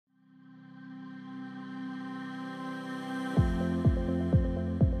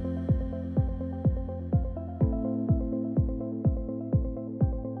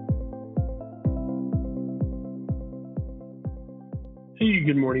Hey,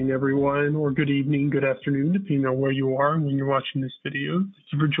 good morning, everyone, or good evening, good afternoon, depending on where you are and when you're watching this video.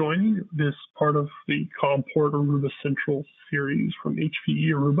 Thank you for joining this part of the Comport Aruba Central series from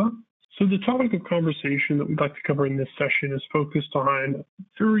HPE Aruba. So the topic of conversation that we'd like to cover in this session is focused on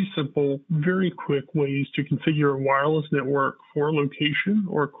very simple, very quick ways to configure a wireless network for a location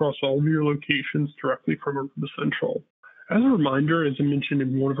or across all of your locations directly from Aruba Central. As a reminder, as I mentioned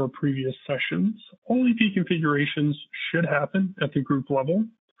in one of our previous sessions, all AP configurations should happen at the group level.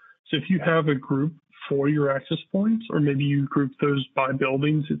 So if you have a group for your access points, or maybe you group those by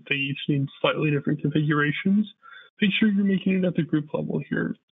buildings if they each need slightly different configurations, make sure you're making it at the group level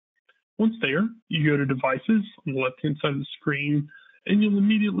here. Once there, you go to Devices on the left-hand side of the screen, and you'll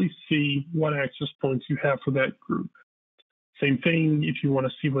immediately see what access points you have for that group. Same thing if you want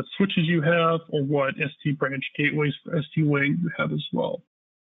to see what switches you have or what SD branch gateways for SD-WAN you have as well.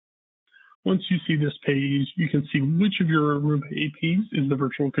 Once you see this page, you can see which of your Aruba APs is the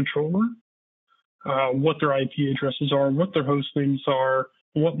virtual controller, what their IP addresses are, what their host names are,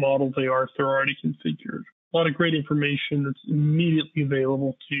 what model they are if they're already configured. A lot of great information that's immediately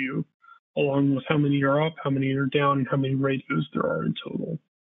available to you, along with how many are up, how many are down, and how many radios there are in total.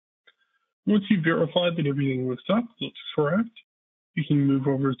 Once you've verified that everything looks correct, you can move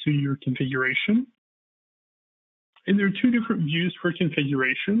over to your configuration. And there are two different views for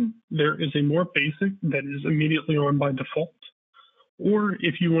configuration. There is a more basic that is immediately on by default. Or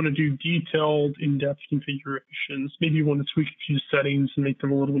if you want to do detailed, in-depth configurations, maybe you want to tweak a few settings and make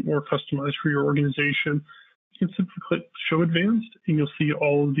them a little bit more customized for your organization, you can simply click Show Advanced, and you'll see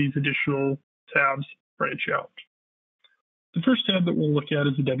all of these additional tabs branch out. The first tab that we'll look at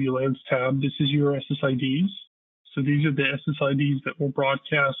is the WLANs tab. This is your SSIDs. So these are the SSIDs that will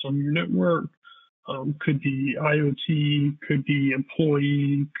broadcast on your network. Could be IoT, could be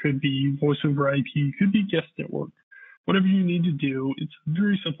employee, could be voice over IP, could be guest network. Whatever you need to do, it's a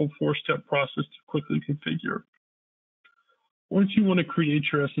very simple four-step process to quickly configure. Once you want to create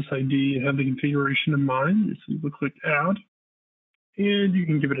your SSID and have the configuration in mind, you simply click Add, and you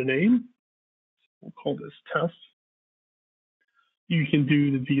can give it a name. We'll call this Test. You can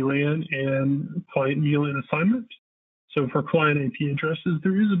do the VLAN and client VLAN assignment. So for client IP addresses,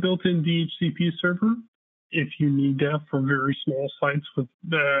 there is a built-in DHCP server if you need that for very small sites with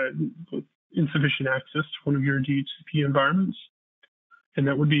insufficient access to one of your DHCP environments. And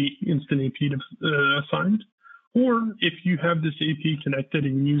that would be Instant AP assigned. Or if you have this AP connected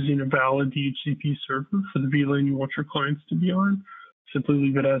and using a valid DHCP server for the VLAN you want your clients to be on, simply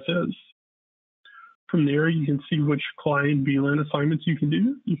leave it as is. From there, you can see which client VLAN assignments you can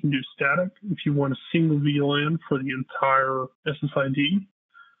do. You can do static. If you want a single VLAN for the entire SSID,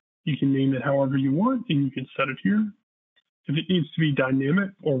 you can name it however you want, and you can set it here. If it needs to be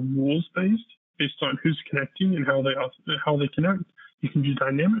dynamic or rules-based, based on who's connecting and how they connect, you can do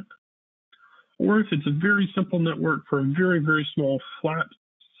dynamic. Or if it's a very simple network for a very, very small flat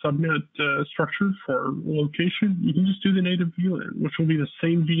subnet structure for location, you can just do the native VLAN, which will be the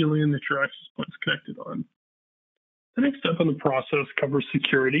same VLAN that your access point is connected on. The next step in the process covers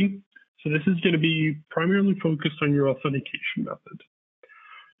security. So this is going to be primarily focused on your authentication method.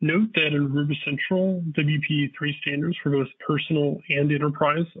 Note that in Aruba Central, WPA3 standards for both personal and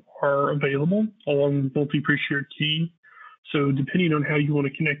enterprise are available, along with multi-pre-shared key. So depending on how you want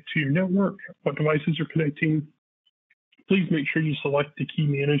to connect to your network, what devices are connecting, please make sure you select the key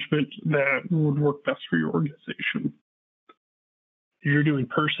management that would work best for your organization. If you're doing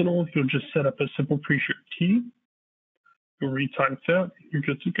personal, you'll just set up a simple pre-shared key. You'll retype that, and you're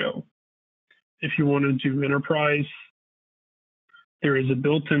good to go. If you want to do enterprise, there is a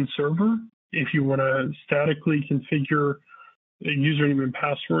built-in server. If you want to statically configure a username and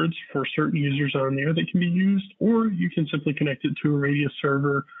passwords for certain users on there that can be used, or you can simply connect it to a Radius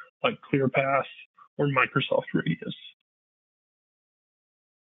server like ClearPass or Microsoft Radius.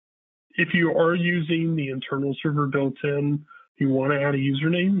 If you are using the internal server built in, you want to add a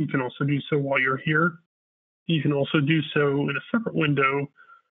username, you can also do so while you're here. You can also do so in a separate window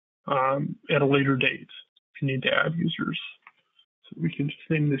at a later date if you need to add users. So we can just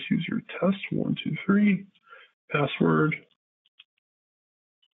name this user test123, password,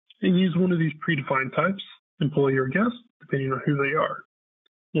 and use one of these predefined types, employee or guest, depending on who they are.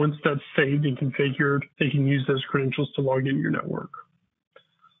 Once that's saved and configured, they can use those credentials to log into your network.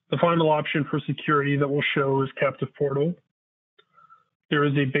 The final option for security that we'll show is captive portal. There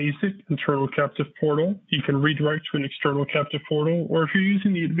is a basic internal captive portal. You can redirect to an external captive portal, or if you're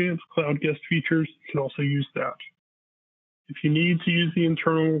using the advanced cloud guest features, you can also use that. If you need to use the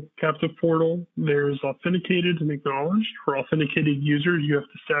internal captive portal, there's authenticated and acknowledged. For authenticated users, you have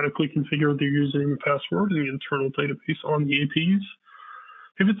to statically configure their username and password in the internal database on the APs.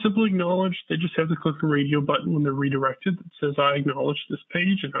 If it's simply acknowledged, they just have to click the radio button when they're redirected that says, I acknowledge this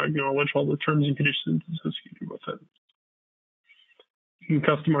page and I acknowledge all the terms and conditions associated with it. You can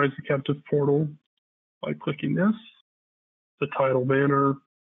customize the captive portal by clicking this, the title banner,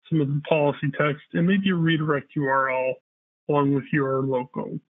 some of the policy text, and maybe a redirect URL along with your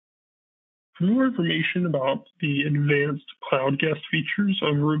logo. For more information about the advanced Cloud Guest features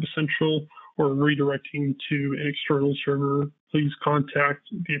of Aruba Central or redirecting to an external server, please contact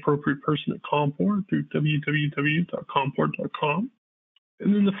the appropriate person at Comport through www.comport.com.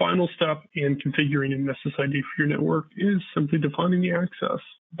 And then the final step in configuring an SSID for your network is simply defining the access.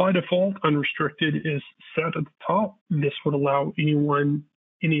 By default, unrestricted is set at the top. This would allow anyone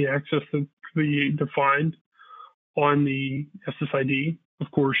any access to be defined on the SSID. Of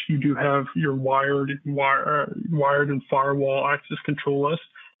course, you do have your wired and firewall access control list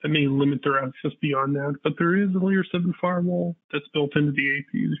that may limit their access beyond that, but there is a layer 7 firewall that's built into the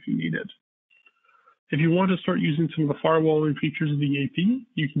APs if you need it. If you want to start using some of the firewalling features of the AP,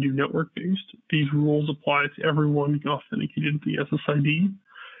 you can do network-based. These rules apply to everyone authenticated to the SSID,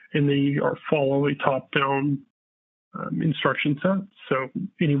 and they follow a top-down instruction set. So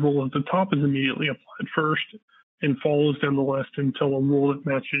any rule at the top is immediately applied first and follows down the list until a rule that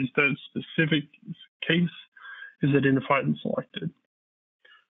matches that specific case is identified and selected.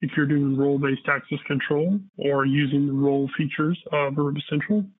 If you're doing role-based access control or using the role features of Aruba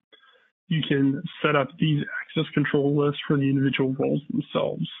Central, you can set up these access control lists for the individual roles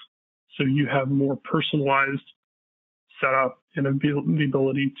themselves. So you have more personalized setup and the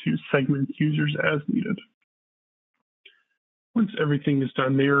ability to segment users as needed. Once everything is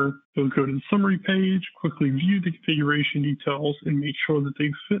done there, you'll go to the summary page, quickly view the configuration details, and make sure that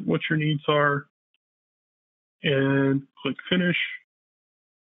they fit what your needs are, and click Finish.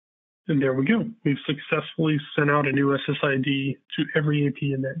 And there we go. We've successfully sent out a new SSID to every AP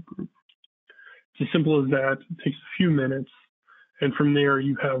in that group. It's as simple as that. It takes a few minutes. And from there,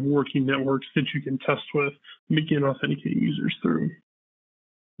 you have working networks that you can test with, begin authenticating users through.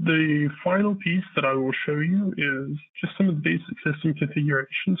 The final piece that I will show you is just some of the basic system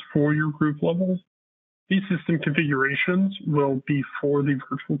configurations for your group level. These system configurations will be for the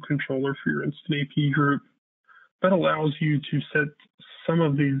virtual controller for your Instant AP group. That allows you to set some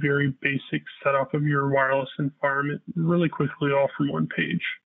of the very basic setup of your wireless environment really quickly all from one page.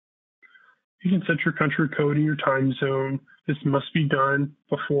 You can set your country code and your time zone. This must be done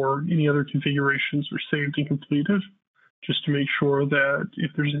before any other configurations are saved and completed, just to make sure that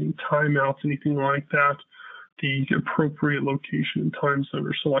if there's any timeouts, anything like that, the appropriate location and time zone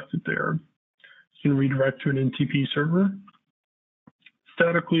are selected there. You can redirect to an NTP server,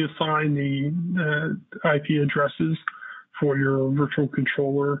 statically assign the IP addresses for your virtual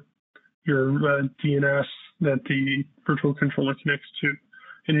controller, your DNS that the virtual controller connects to,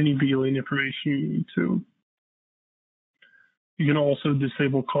 and any VLAN information you need to. You can also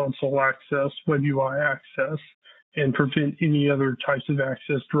disable console access, web UI access, and prevent any other types of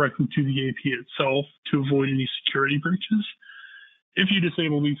access directly to the AP itself to avoid any security breaches. If you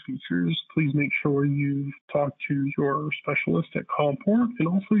disable these features, please make sure you talk to your specialist at Comport and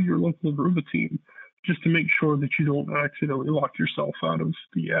also your local Aruba team, just to make sure that you don't accidentally lock yourself out of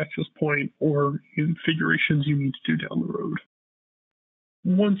the access point or configurations you need to do down the road.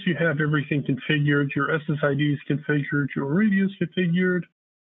 Once you have everything configured, your SSID is configured, your radio is configured,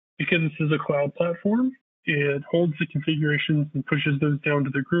 because this is a cloud platform, it holds the configurations and pushes those down to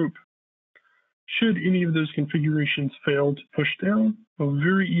the group. Should any of those configurations fail to push down, we'll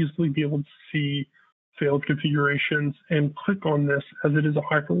very easily be able to see failed configurations and click on this as it is a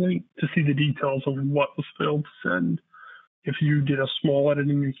hyperlink to see the details of what was failed to send. If you did a small edit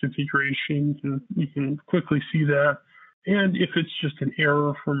in your configuration, you can quickly see that. And if it's just an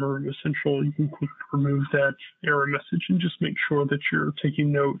error from Aruba Central, you can quickly remove that error message and just make sure that you're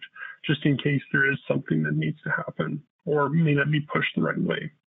taking note just in case there is something that needs to happen or may not be pushed the right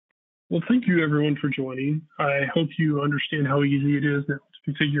way. Well, thank you everyone for joining. I hope you understand how easy it is now to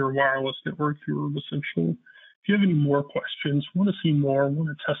configure a wireless network through Aruba Central. If you have any more questions, want to see more, want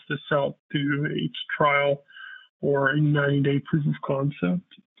to test this out through a trial or a 90-day proof of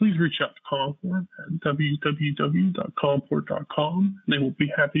concept, please reach out to Comport at www.comport.com. They will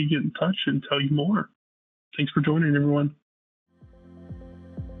be happy to get in touch and tell you more. Thanks for joining, everyone.